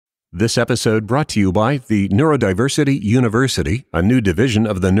This episode brought to you by the Neurodiversity University, a new division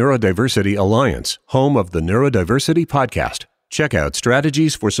of the Neurodiversity Alliance, home of the Neurodiversity Podcast. Check out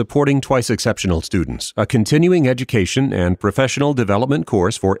Strategies for Supporting Twice Exceptional Students, a continuing education and professional development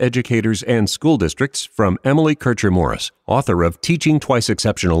course for educators and school districts from Emily Kircher-Morris, author of Teaching Twice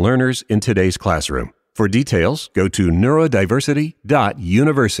Exceptional Learners in Today's Classroom. For details, go to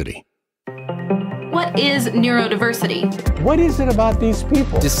neurodiversity.university. What is neurodiversity? What is it about these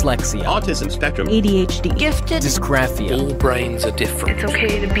people? Dyslexia, autism spectrum, ADHD, gifted, dysgraphia. All brains are different. It's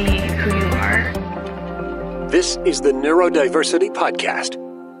okay to be who you are. This is the Neurodiversity Podcast.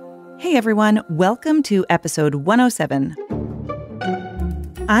 Hey everyone, welcome to episode 107.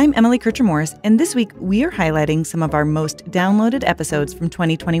 I'm Emily Kircher-Morris, and this week we are highlighting some of our most downloaded episodes from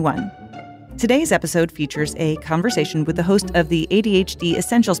 2021. Today's episode features a conversation with the host of the ADHD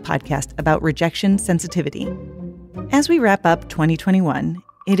Essentials podcast about rejection sensitivity. As we wrap up 2021,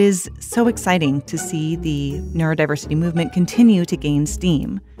 it is so exciting to see the neurodiversity movement continue to gain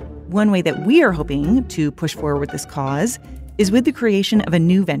steam. One way that we are hoping to push forward this cause is with the creation of a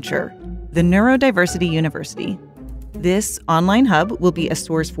new venture, the Neurodiversity University. This online hub will be a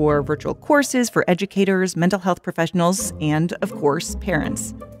source for virtual courses for educators, mental health professionals, and, of course,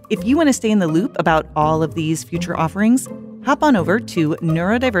 parents. If you want to stay in the loop about all of these future offerings, hop on over to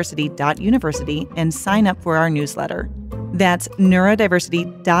neurodiversity.university and sign up for our newsletter. That's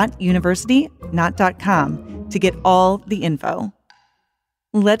neurodiversity.university, not .com, to get all the info.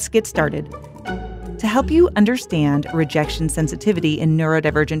 Let's get started. To help you understand rejection sensitivity in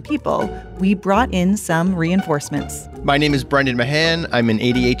neurodivergent people, we brought in some reinforcements. My name is Brendan Mahan. I'm an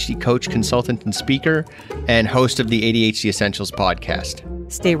ADHD coach, consultant, and speaker, and host of the ADHD Essentials podcast.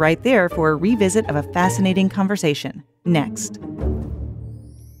 Stay right there for a revisit of a fascinating conversation. Next.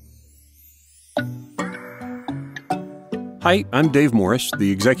 Hi, I'm Dave Morris,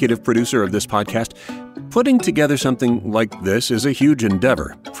 the executive producer of this podcast. Putting together something like this is a huge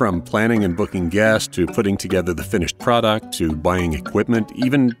endeavor, from planning and booking guests to putting together the finished product to buying equipment,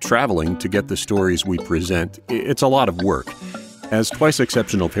 even traveling to get the stories we present. It's a lot of work. As twice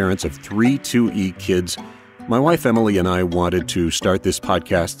exceptional parents of 3 2E kids, my wife Emily and I wanted to start this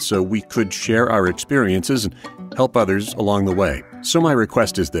podcast so we could share our experiences and help others along the way. So my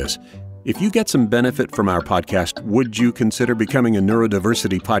request is this. If you get some benefit from our podcast, would you consider becoming a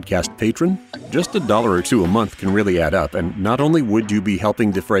Neurodiversity Podcast patron? Just $1 or $2 a month can really add up, and not only would you be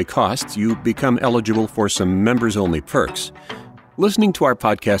helping defray costs, you become eligible for some members-only perks. Listening to our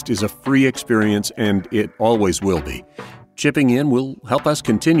podcast is a free experience, and it always will be. Chipping in will help us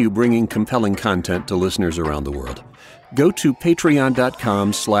continue bringing compelling content to listeners around the world. Go to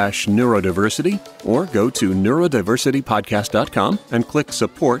patreon.com/neurodiversity or go to neurodiversitypodcast.com and click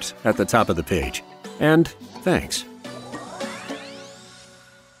support at the top of the page. And thanks.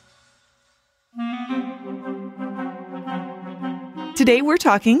 Today we're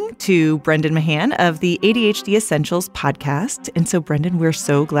talking to Brendan Mahan of the ADHD Essentials podcast. And so, Brendan, we're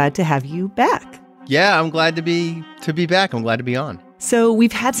so glad to have you back. Yeah, I'm glad to be back. I'm glad to be on. So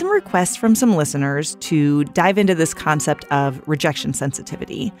we've had some requests from some listeners to dive into this concept of rejection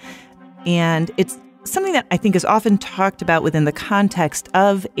sensitivity. And it's something that I think is often talked about within the context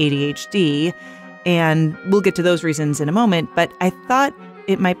of ADHD. And we'll get to those reasons in a moment. But I thought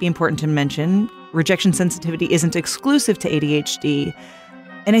it might be important to mention rejection sensitivity isn't exclusive to ADHD.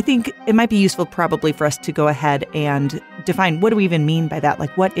 And I think it might be useful probably for us to go ahead and define what do we even mean by that?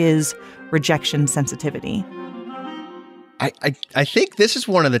 Like, what is rejection sensitivity? I think this is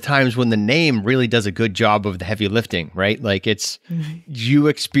one of the times when the name really does a good job of the heavy lifting, right? Like you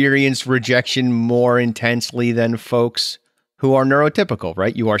experience rejection more intensely than folks who are neurotypical,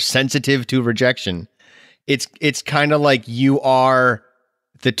 right? You are sensitive to rejection. It's kind of like you are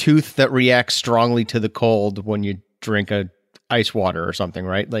the tooth that reacts strongly to the cold when you drink ice water or something,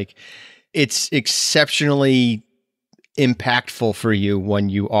 right? Like it's exceptionally impactful for you when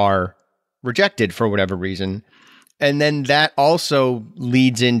you are rejected for whatever reason. And then that also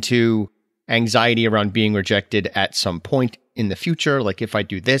leads into anxiety around being rejected at some point in the future. Like, if I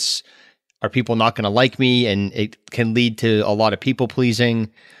do this, are people not going to like me? And it can lead to a lot of people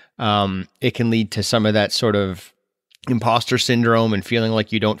pleasing. It can lead to some of that sort of imposter syndrome and feeling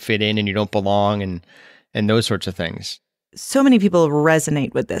like you don't fit in and you don't belong and those sorts of things. So many people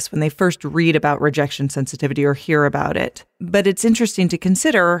resonate with this when they first read about rejection sensitivity or hear about it. But it's interesting to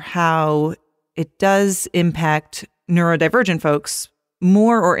consider how it does impact neurodivergent folks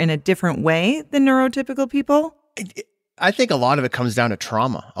more or in a different way than neurotypical people. I think a lot of it comes down to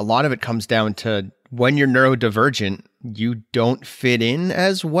trauma. A lot of it comes down to when you're neurodivergent, you don't fit in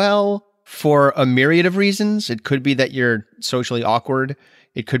as well for a myriad of reasons. It could be that you're socially awkward.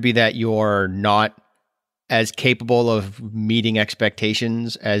 It could be that you're not as capable of meeting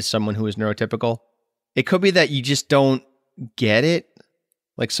expectations as someone who is neurotypical. It could be that you just don't get it.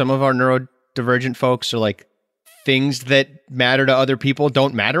 Like some of our neurodivergent folks are like, things that matter to other people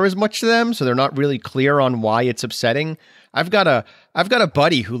don't matter as much to them, so they're not really clear on why it's upsetting. I've got a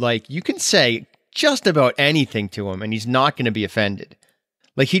buddy who, like, you can say just about anything to him and he's not going to be offended.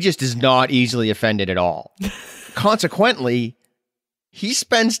 Like, he just is not easily offended at all. Consequently, he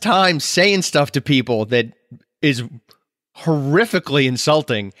spends time saying stuff to people that is horrifically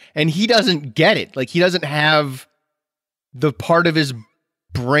insulting, and he doesn't get it. Like, he doesn't have the part of his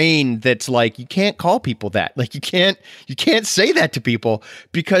brain that's like, you can't call people that. Like, you can't say that to people,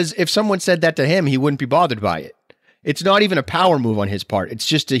 because if someone said that to him, he wouldn't be bothered by it. It's not even a power move on his part. It's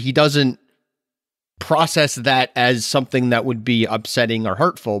just he doesn't process that as something that would be upsetting or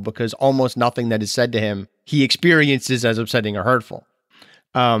hurtful, because almost nothing that is said to him he experiences as upsetting or hurtful.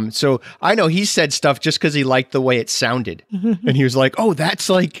 So I know he said stuff just because he liked the way it sounded. And he was like, oh, that's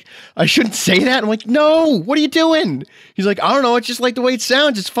like, I shouldn't say that. I'm like, no, what are you doing? He's like, I don't know. It's just like the way it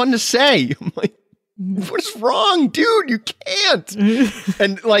sounds. It's fun to say. I'm like, what is wrong, dude? You can't.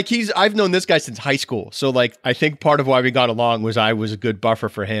 And like, I've known this guy since high school. So like, I think part of why we got along was I was a good buffer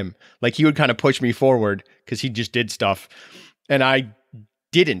for him. Like, he would kind of push me forward because he just did stuff. And I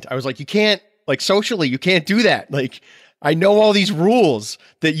didn't. I was like, you can't, like, socially, you can't do that. Like, I know all these rules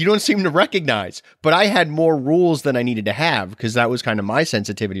that you don't seem to recognize, but I had more rules than I needed to have, because that was kind of my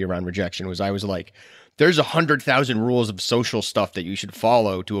sensitivity around rejection. Was I was like, there's 100,000 rules of social stuff that you should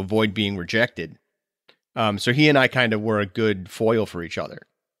follow to avoid being rejected. So he and I kind of were a good foil for each other.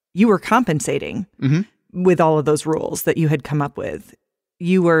 You were compensating with all of those rules that you had come up with.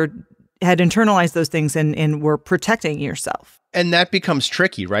 You had internalized those things and were protecting yourself. And that becomes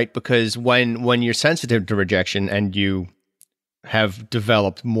tricky, right? Because when you're sensitive to rejection and you have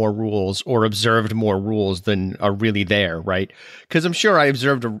developed more rules or observed more rules than are really there, right? Because I'm sure I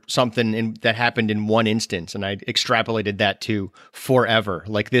observed something that happened in one instance and I extrapolated that to forever.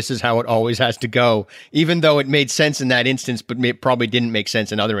 Like, this is how it always has to go, even though it made sense in that instance, but it probably didn't make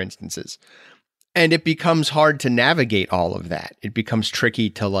sense in other instances. And it becomes hard to navigate all of that. It becomes tricky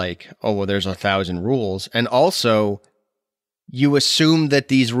to like, oh, well, there's 1,000 rules. And also, you assume that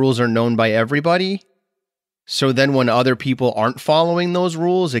these rules are known by everybody. So then when other people aren't following those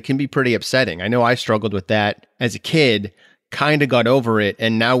rules, it can be pretty upsetting. I know I struggled with that as a kid, kind of got over it.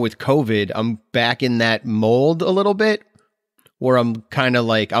 And now with COVID, I'm back in that mold a little bit, where I'm kind of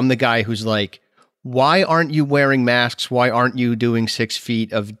like, I'm the guy who's like, why aren't you wearing masks? Why aren't you doing 6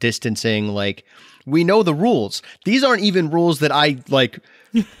 feet of distancing? Like, we know the rules. These aren't even rules that I like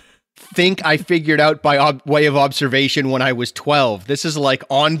think I figured out by way of observation when I was 12. This is like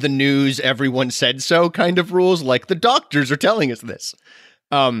on the news, everyone said so kind of rules. Like, the doctors are telling us this.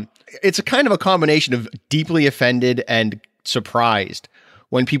 It's a kind of a combination of deeply offended and surprised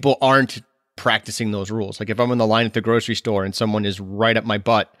when people aren't practicing those rules. Like, if I'm in the line at the grocery store and someone is right up my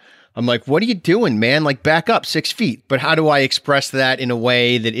butt, I'm like, what are you doing, man? Like, back up 6 feet. But how do I express that in a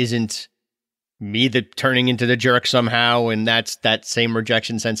way that isn't me turning into the jerk somehow? And that's that same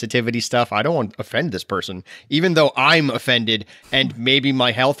rejection sensitivity stuff. I don't want to offend this person, even though I'm offended and maybe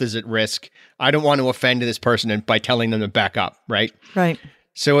my health is at risk. I don't want to offend this person by telling them to back up, right? Right.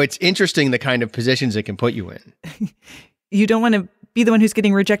 So it's interesting the kind of positions it can put you in. You don't want to be the one who's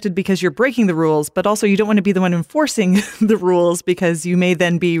getting rejected because you're breaking the rules, but also you don't want to be the one enforcing the rules because you may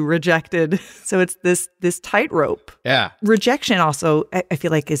then be rejected. So it's this tightrope. Yeah. Rejection also, I feel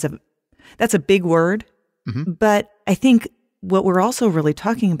like that's a big word, but I think what we're also really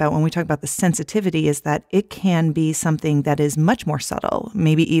talking about when we talk about the sensitivity is that it can be something that is much more subtle,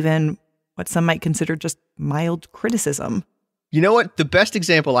 maybe even what some might consider just mild criticism. You know what? The best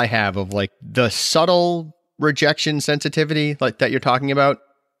example I have of like the subtle rejection sensitivity like that you're talking about,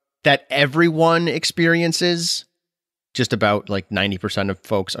 that everyone experiences, just about like 90% of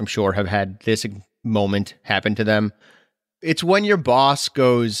folks, I'm sure, have had this moment happen to them. It's when your boss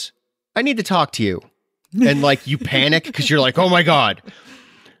goes, I need to talk to you. And like you panic because you're like, oh my God.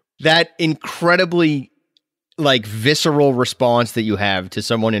 That incredibly like visceral response that you have to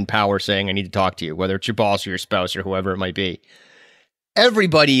someone in power saying, I need to talk to you, whether it's your boss or your spouse or whoever it might be.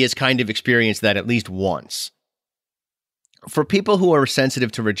 Everybody has kind of experienced that at least once. For people who are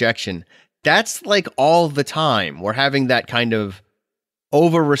sensitive to rejection, that's like all the time. We're having that kind of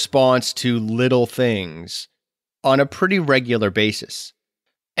over response to little things on a pretty regular basis.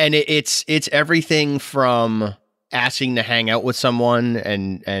 And it's everything from asking to hang out with someone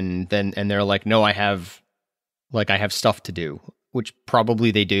and they're like, no, I have stuff to do, which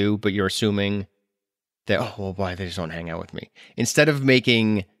probably they do, but you're assuming that, oh, well, why they just don't hang out with me? Instead of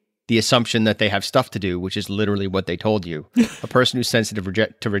making the assumption that they have stuff to do, which is literally what they told you, a person who's sensitive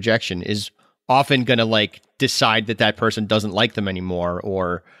to rejection is often going to like decide that that person doesn't like them anymore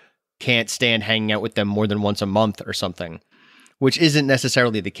or can't stand hanging out with them more than once a month or something, which isn't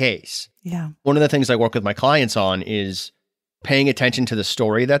necessarily the case. Yeah. One of the things I work with my clients on is paying attention to the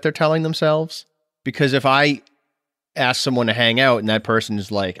story that they're telling themselves. Because if I ask someone to hang out and that person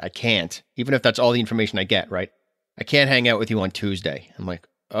is like, I can't, even if that's all the information I get, right? I can't hang out with you on Tuesday. I'm like,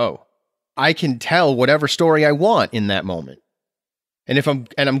 oh, I can tell whatever story I want in that moment. And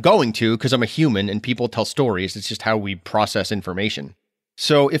I'm going to, because I'm a human and people tell stories. It's just how we process information.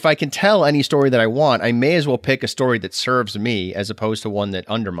 So if I can tell any story that I want, I may as well pick a story that serves me as opposed to one that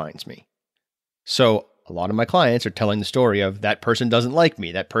undermines me. So a lot of my clients are telling the story of that person doesn't like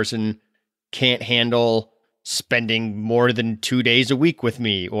me. That person can't handle spending more than 2 days a week with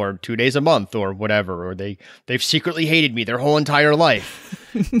me or 2 days a month or whatever, or they've secretly hated me their whole entire life.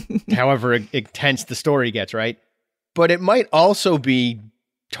 However intense the story gets, right? But it might also be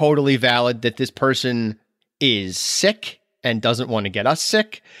totally valid that this person is sick and doesn't want to get us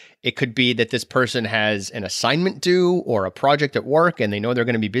sick. It could be that this person has an assignment due or a project at work and they know they're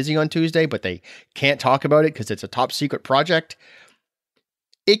going to be busy on Tuesday, but they can't talk about it because it's a top secret project.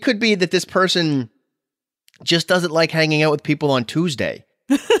 It could be that this person just doesn't like hanging out with people on Tuesday.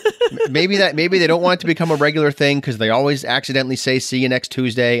 Maybe they don't want it to become a regular thing because they always accidentally say, see you next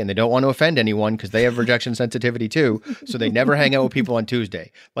Tuesday, and they don't want to offend anyone because they have rejection sensitivity too. So they never hang out with people on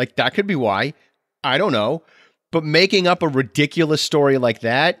Tuesday. Like that could be why. I don't know. But making up a ridiculous story like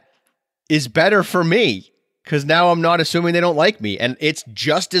that is better for me because now I'm not assuming they don't like me. And it's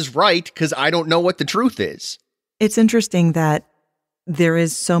just as right because I don't know what the truth is. It's interesting that there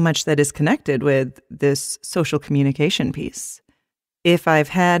is so much that is connected with this social communication piece. If I've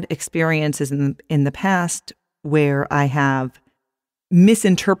had experiences in the past where I have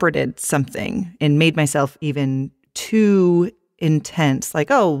misinterpreted something and made myself even too intense, like,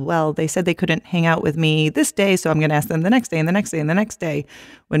 oh, well, they said they couldn't hang out with me this day, so I'm going to ask them the next day and the next day and the next day,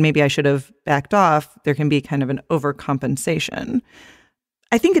 when maybe I should have backed off, there can be kind of an overcompensation.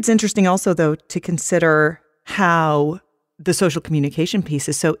 I think it's interesting also, though, to consider how the social communication piece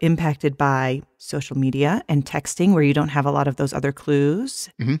is so impacted by social media and texting, where you don't have a lot of those other clues,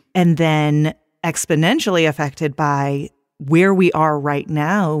 and then exponentially affected by where we are right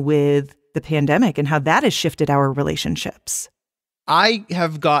now with the pandemic and how that has shifted our relationships. I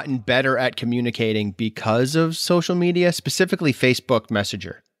have gotten better at communicating because of social media, specifically Facebook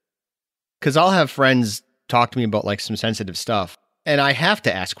Messenger. Because I'll have friends talk to me about like some sensitive stuff, and I have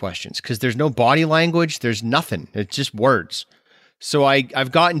to ask questions because there's no body language, there's nothing. It's just words. So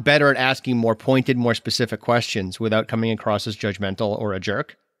I've gotten better at asking more pointed, more specific questions without coming across as judgmental or a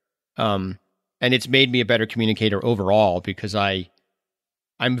jerk. And it's made me a better communicator overall because I'm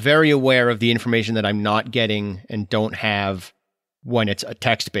very aware of the information that I'm not getting and don't have when it's a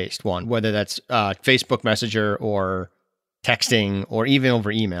text-based one, whether that's Facebook Messenger or texting or even over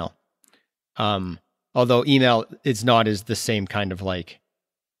email. Although email is not as the same kind of like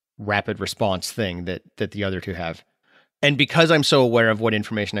rapid response thing that the other two have. And because I'm so aware of what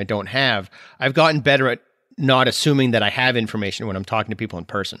information I don't have, I've gotten better at not assuming that I have information when I'm talking to people in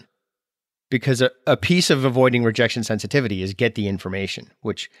person. Because a piece of avoiding rejection sensitivity is get the information,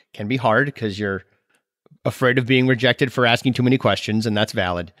 which can be hard because you're afraid of being rejected for asking too many questions, and that's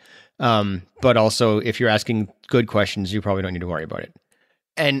valid. But also, if you're asking good questions, you probably don't need to worry about it.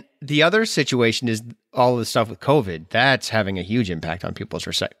 And the other situation is all of the stuff with COVID. That's having a huge impact on people's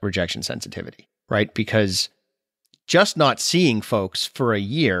rejection sensitivity, right? Because just not seeing folks for a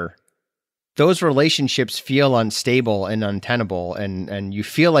year, those relationships feel unstable and untenable, and you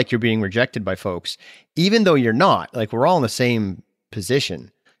feel like you're being rejected by folks, even though you're not. Like, we're all in the same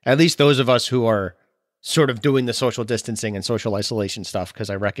position. At least those of us who are sort of doing the social distancing and social isolation stuff, because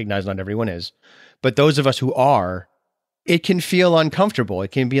I recognize not everyone is. But those of us who are, it can feel uncomfortable.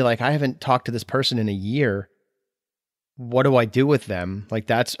 It can be like, I haven't talked to this person in a year. What do I do with them? Like,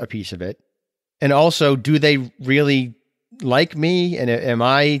 that's a piece of it. And also, do they really like me? And am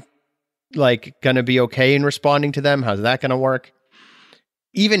I like going to be okay in responding to them? How's that going to work?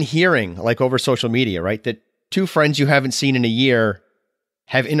 Even hearing like over social media, right? That two friends you haven't seen in a year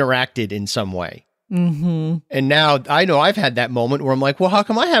have interacted in some way. Mm-hmm. And now I know I've had that moment where I'm like, well, how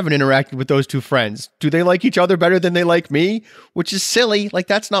come I haven't interacted with those two friends? Do they like each other better than they like me? Which is silly. Like,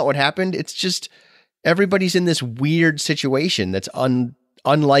 that's not what happened. It's just everybody's in this weird situation that's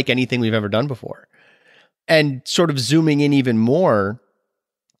unlike anything we've ever done before. And sort of zooming in even more,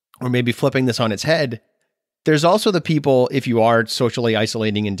 or maybe flipping this on its head, There's also the people, if you are socially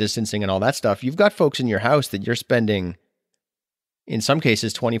isolating and distancing and all that stuff, you've got folks in your house that you're spending, in some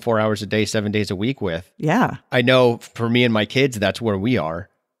cases, 24 hours a day, 7 days a week with. Yeah. I know for me and my kids, that's where we are.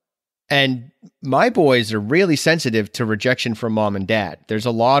 And my boys are really sensitive to rejection from mom and dad. There's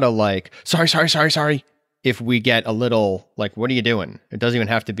a lot of like, sorry. If we get a little like, what are you doing? It doesn't even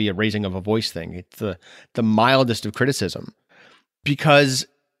have to be a raising of a voice thing. It's the mildest of criticism, because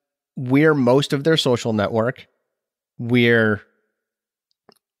we're most of their social network. We're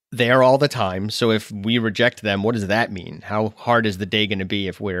there all the time. So if we reject them, what does that mean? How hard is the day going to be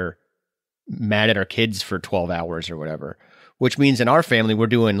if we're mad at our kids for 12 hours or whatever? Which means in our family, we're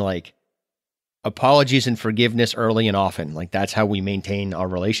doing like apologies and forgiveness early and often. Like that's how we maintain our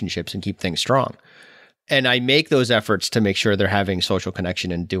relationships and keep things strong. And I make those efforts to make sure they're having social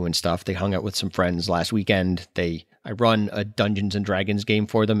connection and doing stuff. They hung out with some friends last weekend. I run a Dungeons and Dragons game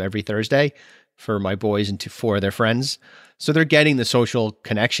for them every Thursday for my boys and for their friends. So they're getting the social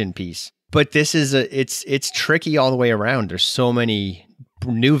connection piece. But this is it's tricky all the way around. There's so many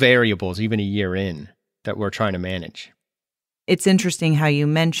new variables, even a year in, that we're trying to manage. It's interesting how you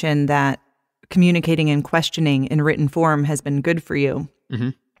mentioned that communicating and questioning in written form has been good for you. Mm-hmm.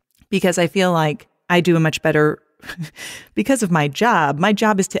 Because I feel like I do a much better, because of my job. My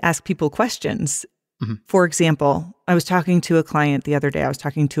job is to ask people questions. Mm-hmm. For example, I was talking to a client the other day. I was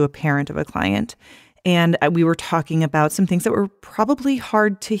talking to a parent of a client, and we were talking about some things that were probably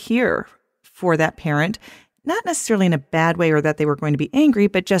hard to hear for that parent, not necessarily in a bad way or that they were going to be angry,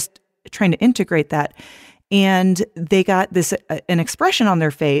 but just trying to integrate that. And they got this, an expression on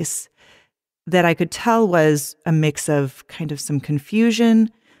their face that I could tell was a mix of kind of some confusion.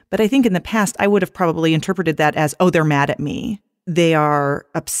 But I think in the past, I would have probably interpreted that as, oh, they're mad at me. They are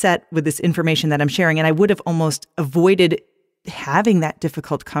upset with this information that I'm sharing. And I would have almost avoided having that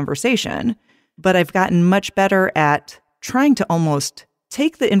difficult conversation. But I've gotten much better at trying to almost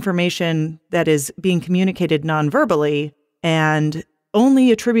take the information that is being communicated non-verbally and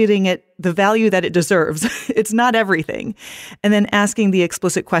only attributing it the value that it deserves. It's not everything. And then asking the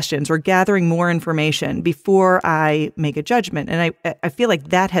explicit questions or gathering more information before I make a judgment. And I feel like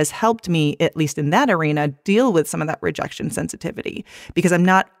that has helped me, at least in that arena, deal with some of that rejection sensitivity, because I'm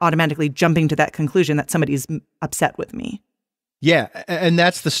not automatically jumping to that conclusion that somebody's upset with me. Yeah. And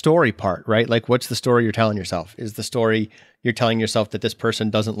that's the story part, right? Like, what's the story you're telling yourself? Is the story you're telling yourself that this person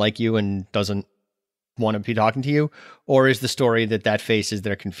doesn't like you and doesn't want to be talking to you? Or is the story that face is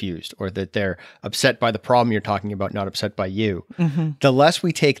they're confused or that they're upset by the problem you're talking about, not upset by you? Mm-hmm. The less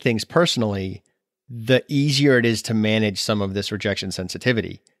we take things personally, the easier it is to manage some of this rejection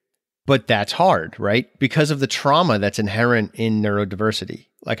sensitivity. But that's hard, right? Because of the trauma that's inherent in neurodiversity.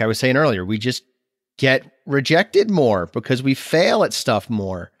 Like I was saying earlier, we just get rejected more because we fail at stuff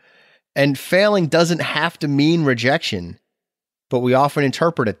more. And failing doesn't have to mean rejection, but we often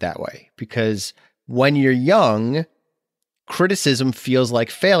interpret it that way because when you're young, criticism feels like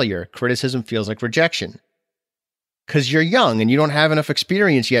failure. Criticism feels like rejection because you're young and you don't have enough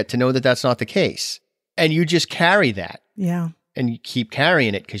experience yet to know that that's not the case. And you just carry that. Yeah. And you keep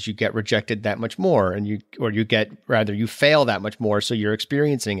carrying it because you get rejected that much more you fail that much more. So you're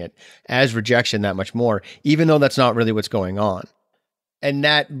experiencing it as rejection that much more, even though that's not really what's going on. And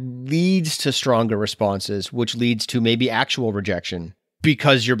that leads to stronger responses, which leads to maybe actual rejection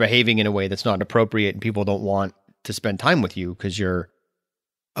because you're behaving in a way that's not appropriate and people don't want to spend time with you because you're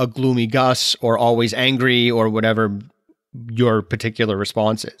a gloomy Gus or always angry or whatever your particular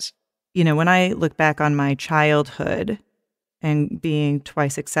response is. You know, when I look back on my childhood and being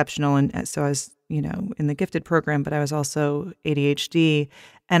twice exceptional, and so I was, in the gifted program, but I was also ADHD,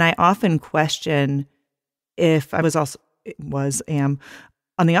 and I often question if I am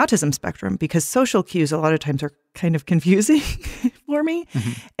on the autism spectrum because social cues a lot of times are kind of confusing for me.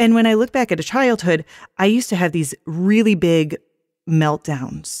 Mm-hmm. And when I look back at a childhood, I used to have these really big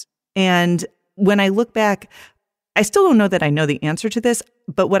meltdowns. And when I look back, I still don't know that I know the answer to this,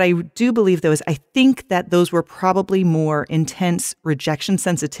 but what I do believe, though, is I think that those were probably more intense rejection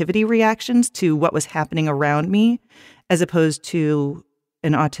sensitivity reactions to what was happening around me as opposed to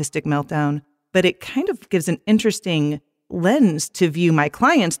an autistic meltdown. But it kind of gives an interesting lens to view my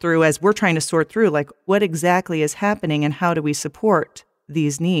clients through as we're trying to sort through, like, what exactly is happening and how do we support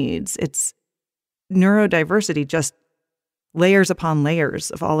these needs? It's neurodiversity, just layers upon layers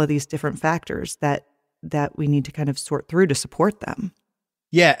of all of these different factors that we need to kind of sort through to support them.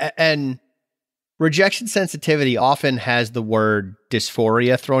 Yeah, and rejection sensitivity often has the word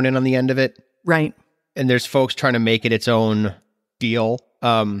dysphoria thrown in on the end of it. Right. And there's folks trying to make it its own deal,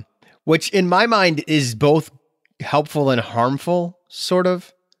 which in my mind is both helpful and harmful, sort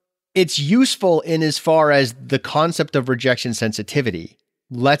of. it's useful in as far as the concept of rejection sensitivity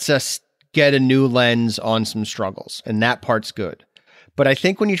lets us get a new lens on some struggles, and that part's good. But I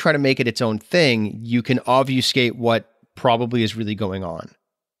think when you try to make it its own thing, you can obfuscate what probably is really going on.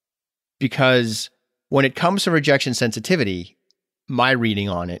 Because when it comes to rejection sensitivity, my reading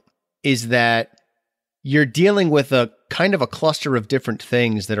on it is that you're dealing with a kind of a cluster of different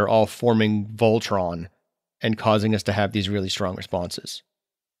things that are all forming Voltron and causing us to have these really strong responses.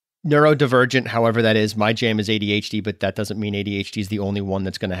 Neurodivergent, however that is, my jam is ADHD, but that doesn't mean ADHD is the only one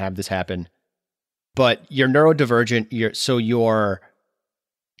that's going to have this happen. But you're neurodivergent, you're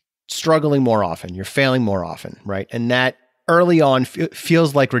struggling more often, you're failing more often, right? And that early on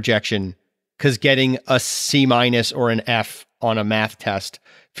feels like rejection, because getting a C- or an F on a math test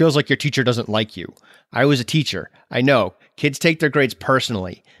feels like your teacher doesn't like you. I was a teacher. I know kids take their grades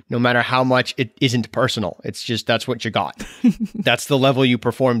personally, no matter how much it isn't personal. It's just, that's what you got. That's the level you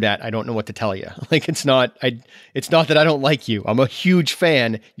performed at. I don't know what to tell you. Like, it's not that I don't like you. I'm a huge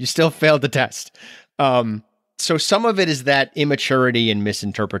fan. You still failed the test. So some of it is that immaturity and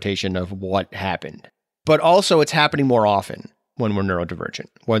misinterpretation of what happened, but also it's happening more often when we're neurodivergent,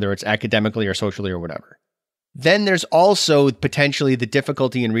 whether it's academically or socially or whatever. Then there's also potentially the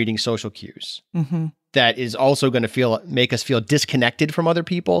difficulty in reading social cues. Mm-hmm. That is also going to make us feel disconnected from other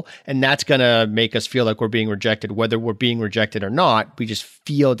people. And that's going to make us feel like we're being rejected. Whether we're being rejected or not, we just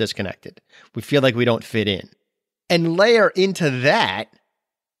feel disconnected. We feel like we don't fit in. And layer into that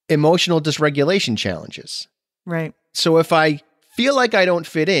emotional dysregulation challenges. Right. So if I feel like I don't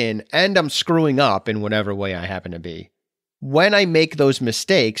fit in and I'm screwing up in whatever way I happen to be, when I make those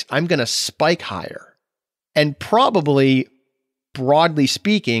mistakes, I'm going to spike higher. And probably, broadly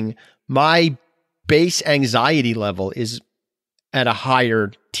speaking, my base anxiety level is at a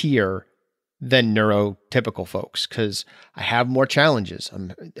higher tier than neurotypical folks, because I have more challenges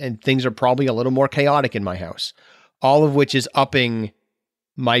and things are probably a little more chaotic in my house, all of which is upping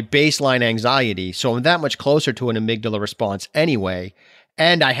my baseline anxiety. So I'm that much closer to an amygdala response anyway,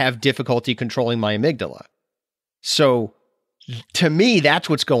 and I have difficulty controlling my amygdala. So to me, that's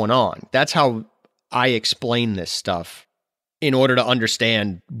what's going on. That's how I explain this stuff in order to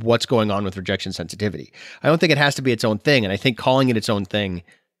understand what's going on with rejection sensitivity. I don't think it has to be its own thing. And I think calling it its own thing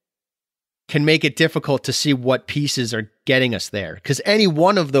can make it difficult to see what pieces are getting us there, because any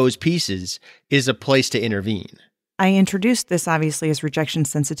one of those pieces is a place to intervene. I introduced this obviously as rejection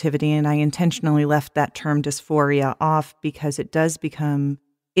sensitivity, and I intentionally left that term dysphoria off because it does become,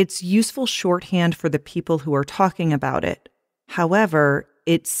 it's useful shorthand for the people who are talking about it. However,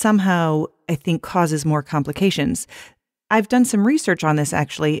 it somehow, I think, causes more complications. I've done some research on this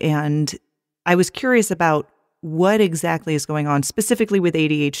actually, and I was curious about what exactly is going on specifically with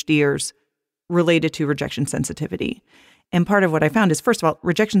ADHDers related to rejection sensitivity. And part of what I found is, first of all,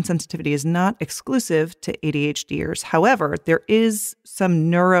 rejection sensitivity is not exclusive to ADHDers. However, there is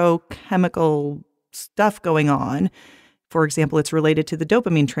some neurochemical stuff going on. For example, it's related to the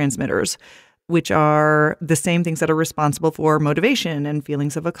dopamine transmitters, which are the same things that are responsible for motivation and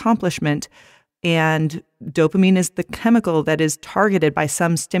feelings of accomplishment. And dopamine is the chemical that is targeted by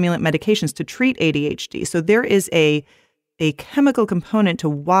some stimulant medications to treat ADHD. So there is a chemical component to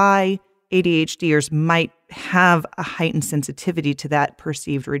why ADHDers might have a heightened sensitivity to that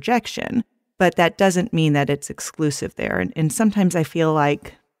perceived rejection. But that doesn't mean that it's exclusive there. And sometimes I feel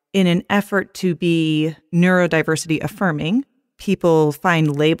like in an effort to be neurodiversity affirming, people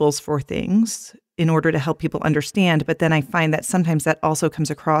find labels for things in order to help people understand. But then I find that sometimes that also comes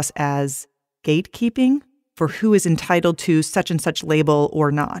across as gatekeeping for who is entitled to such and such label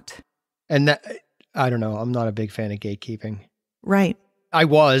or not. And that, I don't know, I'm not a big fan of gatekeeping. Right. I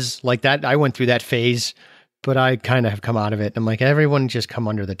was like that. I went through that phase, but I kind of have come out of it. I'm like, everyone just come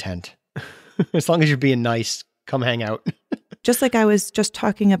under the tent. As long as you're being nice, come hang out. Just like I was just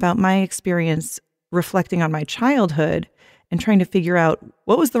talking about my experience reflecting on my childhood and trying to figure out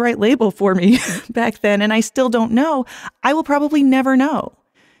what was the right label for me back then. And I still don't know. I will probably never know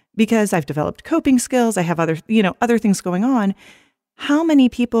because I've developed coping skills. I have other things going on. How many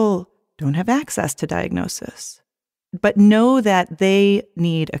people don't have access to diagnosis, but know that they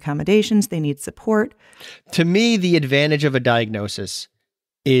need accommodations, they need support? To me, the advantage of a diagnosis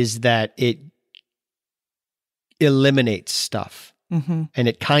is that it eliminates stuff, and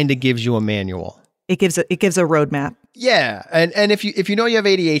it kind of gives you a manual. It gives a roadmap. Yeah, and if you know you have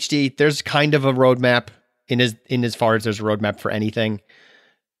ADHD, there's kind of a roadmap in as far as there's a roadmap for anything.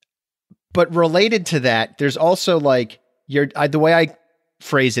 But related to that, there's also like the way I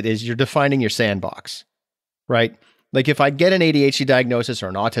phrase it is you're defining your sandbox, right? Like if I get an ADHD diagnosis or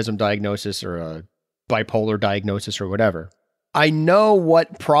an autism diagnosis or a bipolar diagnosis or whatever, I know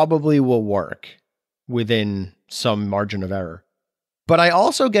what probably will work within some margin of error, but I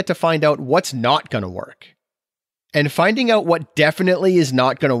also get to find out what's not going to work. And finding out what definitely is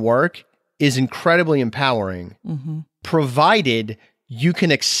not going to work is incredibly empowering, provided you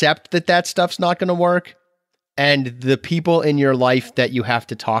can accept that that stuff's not going to work, and the people in your life that you have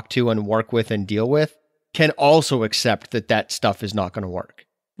to talk to and work with and deal with can also accept that that stuff is not going to work.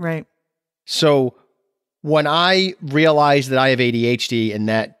 Right. So when I realize that I have ADHD and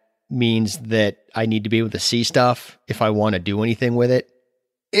that means that I need to be able to see stuff if I want to do anything with it,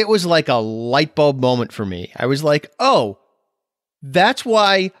 it was like a light bulb moment for me. I was like, oh, that's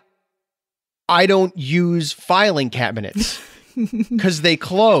why I don't use filing cabinets. Because they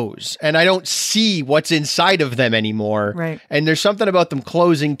close and I don't see what's inside of them anymore. Right. And there's something about them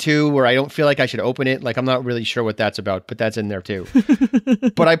closing too where I don't feel like I should open it. Like, I'm not really sure what that's about, but that's in there too.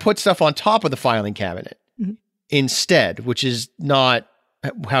 But I put stuff on top of the filing cabinet instead, which is not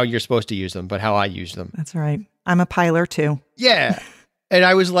how you're supposed to use them, but how I use them. That's right. I'm a piler too. Yeah. And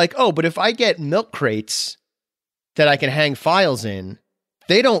I was like, oh, but if I get milk crates that I can hang files in,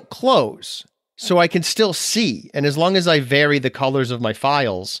 they don't close. So I can still see. And as long as I vary the colors of my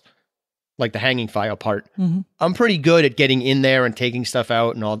files, like the hanging file part, I'm pretty good at getting in there and taking stuff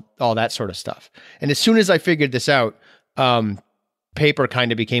out and all that sort of stuff. And as soon as I figured this out, paper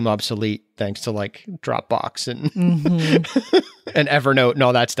kind of became obsolete thanks to like Dropbox and, and Evernote and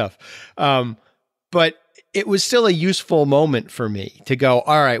all that stuff. But it was still a useful moment for me to go,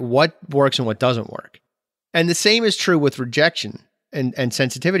 all right, what works and what doesn't work? And the same is true with rejection and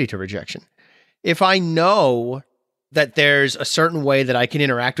sensitivity to rejection. If I know that there's a certain way that I can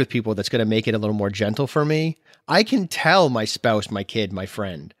interact with people that's going to make it a little more gentle for me, I can tell my spouse, my kid, my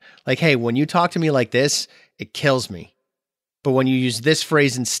friend, like, hey, when you talk to me like this, it kills me. But when you use this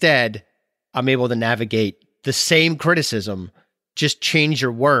phrase instead, I'm able to navigate the same criticism, just change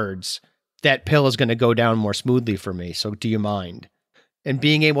your words. That pill is going to go down more smoothly for me. So do you mind? And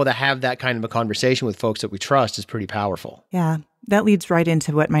being able to have that kind of a conversation with folks that we trust is pretty powerful. Yeah. That leads right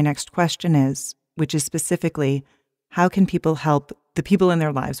into what my next question is, which is specifically, how can people help the people in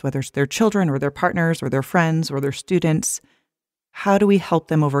their lives, whether it's their children or their partners or their friends or their students? How do we help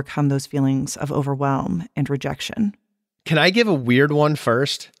them overcome those feelings of overwhelm and rejection? Can I give a weird one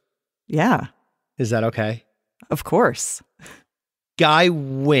first? Yeah. Is that okay? Of course. Guy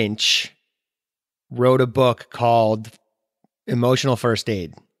Winch wrote a book called Emotional First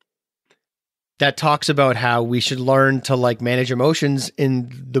Aid that talks about how we should learn to like manage emotions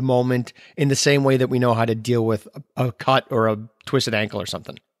in the moment in the same way that we know how to deal with a cut or a twisted ankle or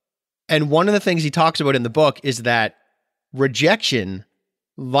something. And one of the things he talks about in the book is that rejection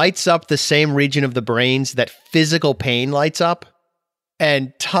lights up the same region of the brains that physical pain lights up,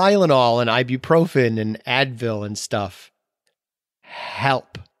 and Tylenol and ibuprofen and Advil and stuff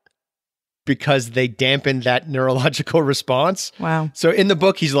help because they dampen that neurological response. Wow. So in the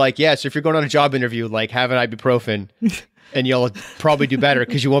book, he's like, yeah, so if you're going on a job interview, like have an ibuprofen and you'll probably do better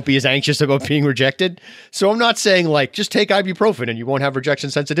because you won't be as anxious about being rejected. So I'm not saying like, just take ibuprofen and you won't have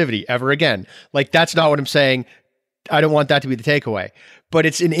rejection sensitivity ever again. Like, that's not what I'm saying. I don't want that to be the takeaway, but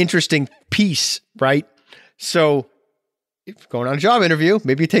it's an interesting piece, right? So if you're going on a job interview,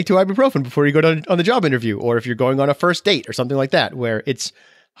 maybe you take 2 ibuprofen before you go on the job interview. Or if you're going on a first date or something like that, where it's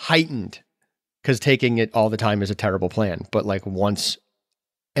heightened, because taking it all the time is a terrible plan, but like once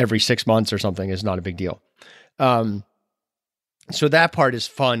every 6 months or something is not a big deal. So that part is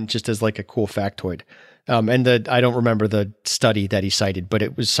fun, just as like a cool factoid. And I don't remember the study that he cited, but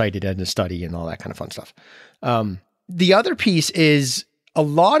it was cited in a study and all that kind of fun stuff. The other piece is a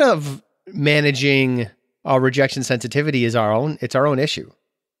lot of managing our rejection sensitivity is it's our own issue.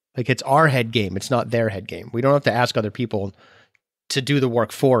 Like, it's our head game. It's not their head game. We don't have to ask other people to do the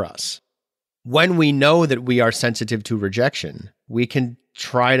work for us. When we know that we are sensitive to rejection, we can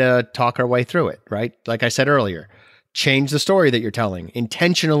try to talk our way through it, right? Like I said earlier, change the story that you're telling.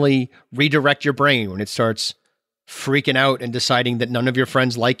 Intentionally redirect your brain when it starts freaking out and deciding that none of your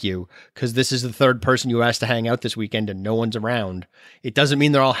friends like you because this is the third person you asked to hang out this weekend and no one's around. It doesn't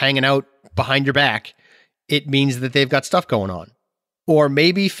mean they're all hanging out behind your back. It means that they've got stuff going on. Or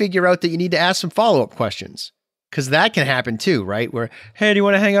maybe figure out that you need to ask some follow-up questions. Because that can happen too, right? Where, hey, do you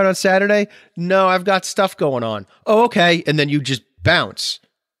want to hang out on Saturday? No, I've got stuff going on. Oh, okay. And then you just bounce.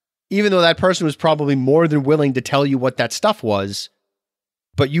 Even though that person was probably more than willing to tell you what that stuff was,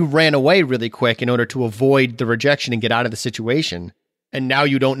 but you ran away really quick in order to avoid the rejection and get out of the situation. And now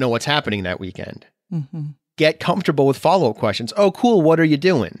you don't know what's happening that weekend. Get comfortable with follow-up questions. Oh, cool. What are you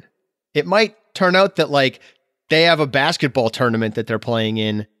doing? It might turn out that like they have a basketball tournament that they're playing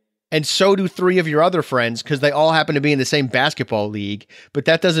in And so do 3 of your other friends because they all happen to be in the same basketball league. But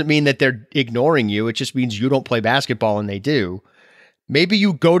that doesn't mean that they're ignoring you. It just means you don't play basketball and they do. Maybe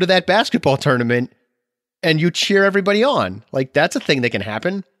you go to that basketball tournament and you cheer everybody on. Like, that's a thing that can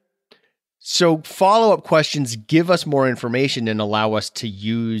happen. So follow-up questions give us more information and allow us to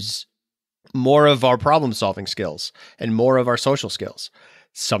use more of our problem-solving skills and more of our social skills.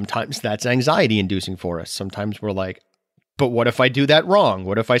 Sometimes that's anxiety-inducing for us. Sometimes we're like, but what if I do that wrong?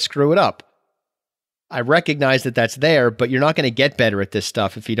 What if I screw it up? I recognize that that's there, but you're not going to get better at this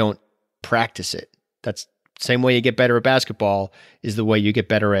stuff if you don't practice it. That's the same way you get better at basketball is the way you get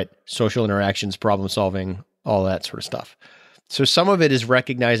better at social interactions, problem solving, all that sort of stuff. So some of it is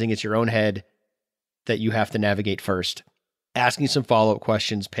recognizing it's your own head that you have to navigate first, asking some follow-up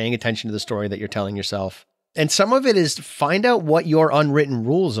questions, paying attention to the story that you're telling yourself. And some of it is find out what your unwritten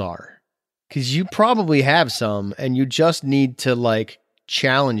rules are. Because you probably have some and you just need to like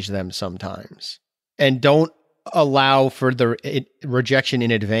challenge them sometimes and don't allow for the rejection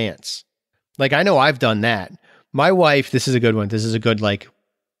in advance. Like, I know I've done that. My wife, this is a good one. This is a good, like,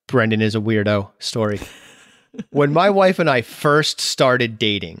 Brendan is a weirdo story. When my wife and I first started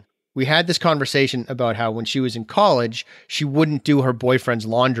dating, we had this conversation about how when she was in college, she wouldn't do her boyfriend's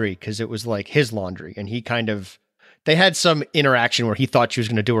laundry because it was like his laundry. And they had some interaction where he thought she was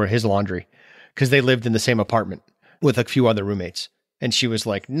going to do his laundry because they lived in the same apartment with a few other roommates. And she was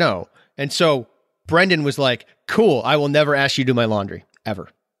like, no. And so Brendan was like, cool, I will never ask you to do my laundry, ever.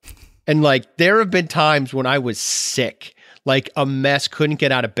 And like, there have been times when I was sick, like a mess, couldn't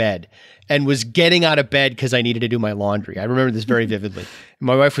get out of bed, and was getting out of bed because I needed to do my laundry. I remember this very vividly. And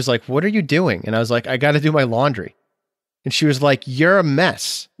my wife was like, what are you doing? And I was like, I got to do my laundry. And she was like, you're a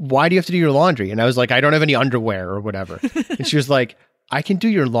mess. Why do you have to do your laundry? And I was like, I don't have any underwear or whatever. And she was like, I can do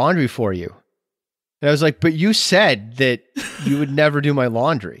your laundry for you. And I was like, but you said that you would never do my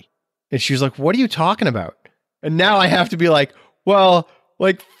laundry. And she was like, what are you talking about? And now I have to be like, well,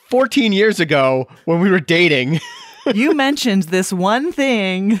 like 14 years ago when we were dating. You mentioned this one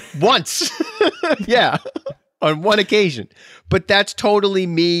thing. Once. Yeah. On one occasion. But that's totally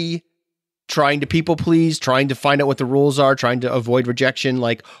me trying to people please, trying to find out what the rules are, trying to avoid rejection.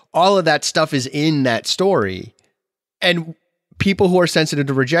 Like, all of that stuff is in that story. And people who are sensitive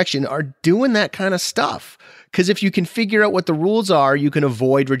to rejection are doing that kind of stuff. Because if you can figure out what the rules are, you can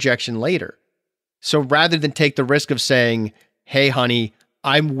avoid rejection later. So rather than take the risk of saying, hey, honey,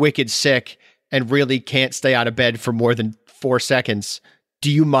 I'm wicked sick and really can't stay out of bed for more than 4 seconds.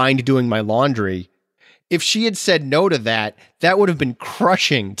 Do you mind doing my laundry? If she had said no to that, that would have been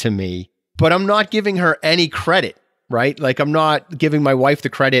crushing to me. But I'm not giving her any credit, right? Like, I'm not giving my wife the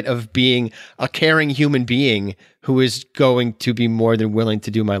credit of being a caring human being who is going to be more than willing to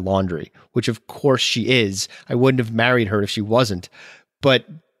do my laundry, which of course she is. I wouldn't have married her if she wasn't. But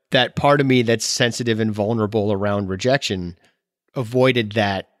that part of me that's sensitive and vulnerable around rejection avoided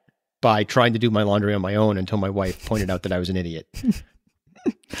that by trying to do my laundry on my own until my wife pointed out that I was an idiot.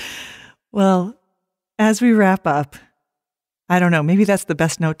 Well, as we wrap up, I don't know, maybe that's the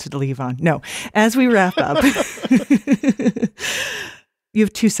best note to leave on. No, as we wrap up, you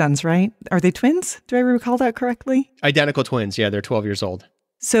have 2 sons, right? Are they twins? Do I recall that correctly? Identical twins. Yeah, they're 12 years old.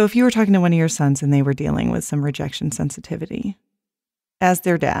 So if you were talking to one of your sons and they were dealing with some rejection sensitivity, as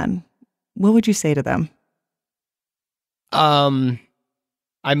their dad, what would you say to them?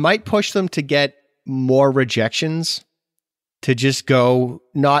 I might push them to get more rejections, to just go,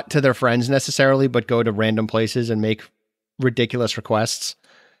 not to their friends necessarily, but go to random places and make ridiculous requests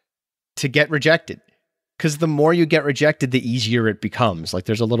to get rejected. Because the more you get rejected, the easier it becomes. Like,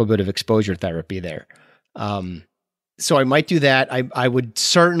 there's a little bit of exposure therapy there. So I might do that. I would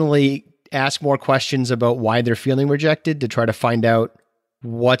certainly ask more questions about why they're feeling rejected to try to find out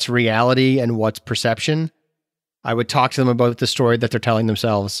what's reality and what's perception. I would talk to them about the story that they're telling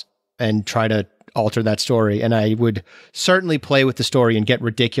themselves and try to alter that story. And I would certainly play with the story and get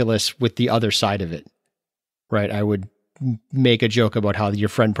ridiculous with the other side of it, right? I would make a joke about how your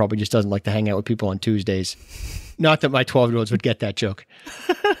friend probably just doesn't like to hang out with people on Tuesdays. Not that my 12-year-olds would get that joke,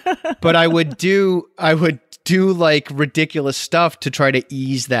 but I would do like ridiculous stuff to try to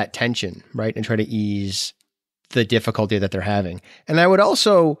ease that tension, right? And try to ease the difficulty that they're having. And I would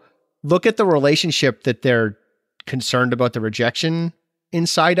also look at the relationship that they're concerned about the rejection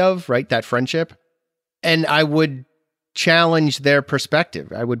inside of, right? That friendship. And I would challenge their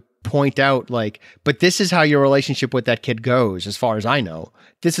perspective. I would point out like, but this is how your relationship with that kid goes, as far as I know.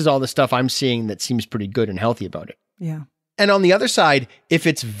 This is all the stuff I'm seeing that seems pretty good and healthy about it. Yeah. And on the other side, if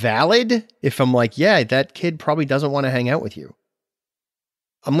it's valid, if I'm like, yeah, that kid probably doesn't want to hang out with you,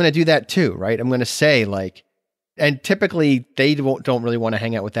 I'm going to do that too, right? I'm going to say like, And typically they don't really want to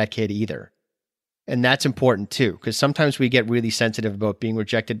hang out with that kid either. And that's important too, because sometimes we get really sensitive about being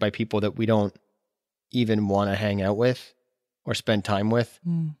rejected by people that we don't even want to hang out with or spend time with.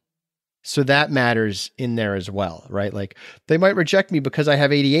 So that matters in there as well, right? Like they might reject me because I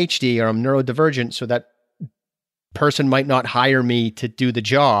have ADHD or I'm neurodivergent, so that person might not hire me to do the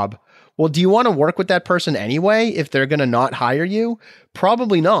job. Well, do you want to work with that person anyway if they're going to not hire you?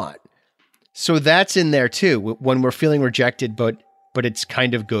 Probably not. So that's in there too, when we're feeling rejected, but it's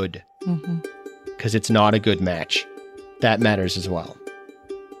kind of good because it's not a good match. That matters as well.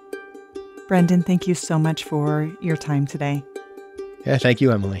 Brendan, thank you so much for your time today. Yeah, thank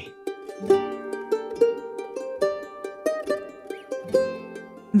you, Emily.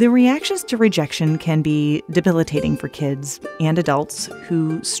 The reactions to rejection can be debilitating for kids and adults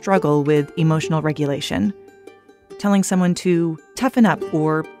who struggle with emotional regulation. Telling someone to toughen up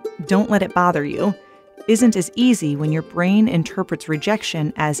or don't let it bother you isn't as easy when your brain interprets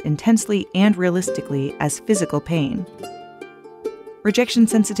rejection as intensely and realistically as physical pain. Rejection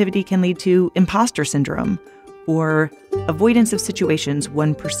sensitivity can lead to imposter syndrome or avoidance of situations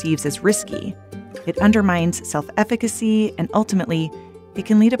one perceives as risky. It undermines self-efficacy, and ultimately, it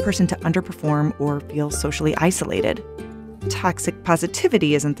can lead a person to underperform or feel socially isolated. Toxic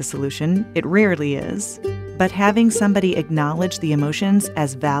positivity isn't the solution. It rarely is. But having somebody acknowledge the emotions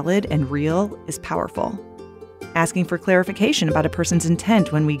as valid and real is powerful. Asking for clarification about a person's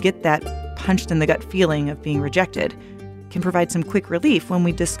intent when we get that punched-in-the-gut feeling of being rejected can provide some quick relief when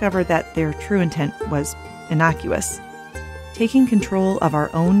we discover that their true intent was innocuous. Taking control of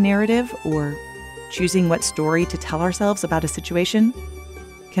our own narrative or choosing what story to tell ourselves about a situation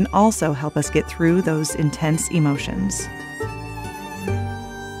can also help us get through those intense emotions.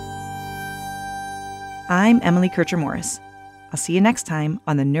 I'm Emily Kircher-Morris. I'll see you next time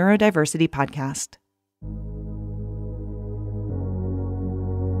on the Neurodiversity Podcast.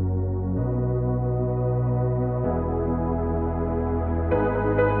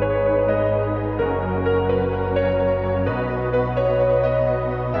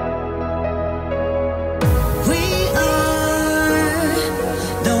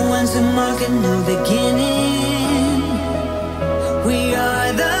 Mark a new beginning. We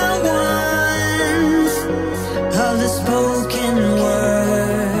are the ones of the spoken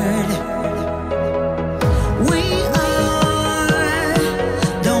word. We are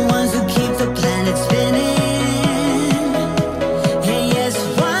the ones who keep the planet spinning. And yes,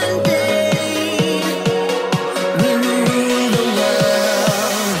 one day we will rule the world.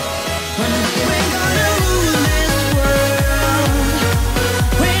 We're gonna rule this world.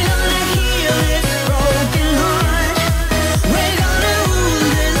 We're gonna heal this broken heart. We're gonna rule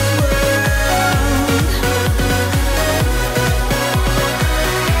this world.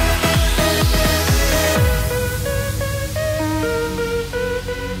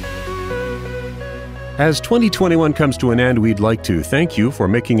 As 2021 comes to an end, we'd like to thank you for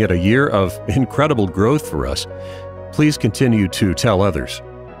making it a year of incredible growth for us. Please continue to tell others.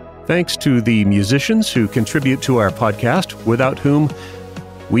 Thanks to the musicians who contribute to our podcast, without whom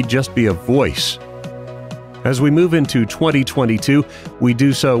we'd just be a voice. As we move into 2022, we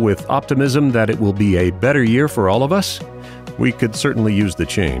do so with optimism that it will be a better year for all of us. We could certainly use the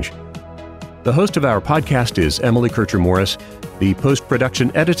change. The host of our podcast is Emily Kircher-Morris. The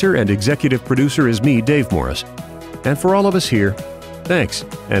post-production editor and executive producer is me, Dave Morris. And for all of us here, thanks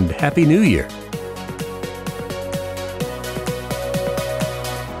and Happy New Year.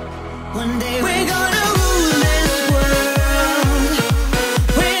 One day we're gonna rule this world.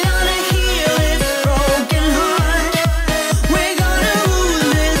 We're gonna heal this broken heart. We're gonna rule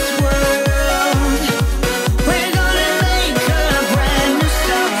this world. We're gonna make a brand new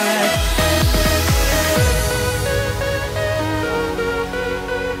start.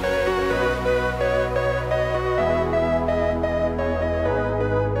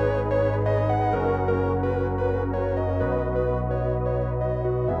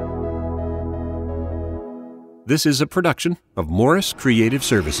 This is a production of Morris Creative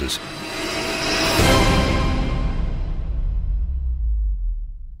Services.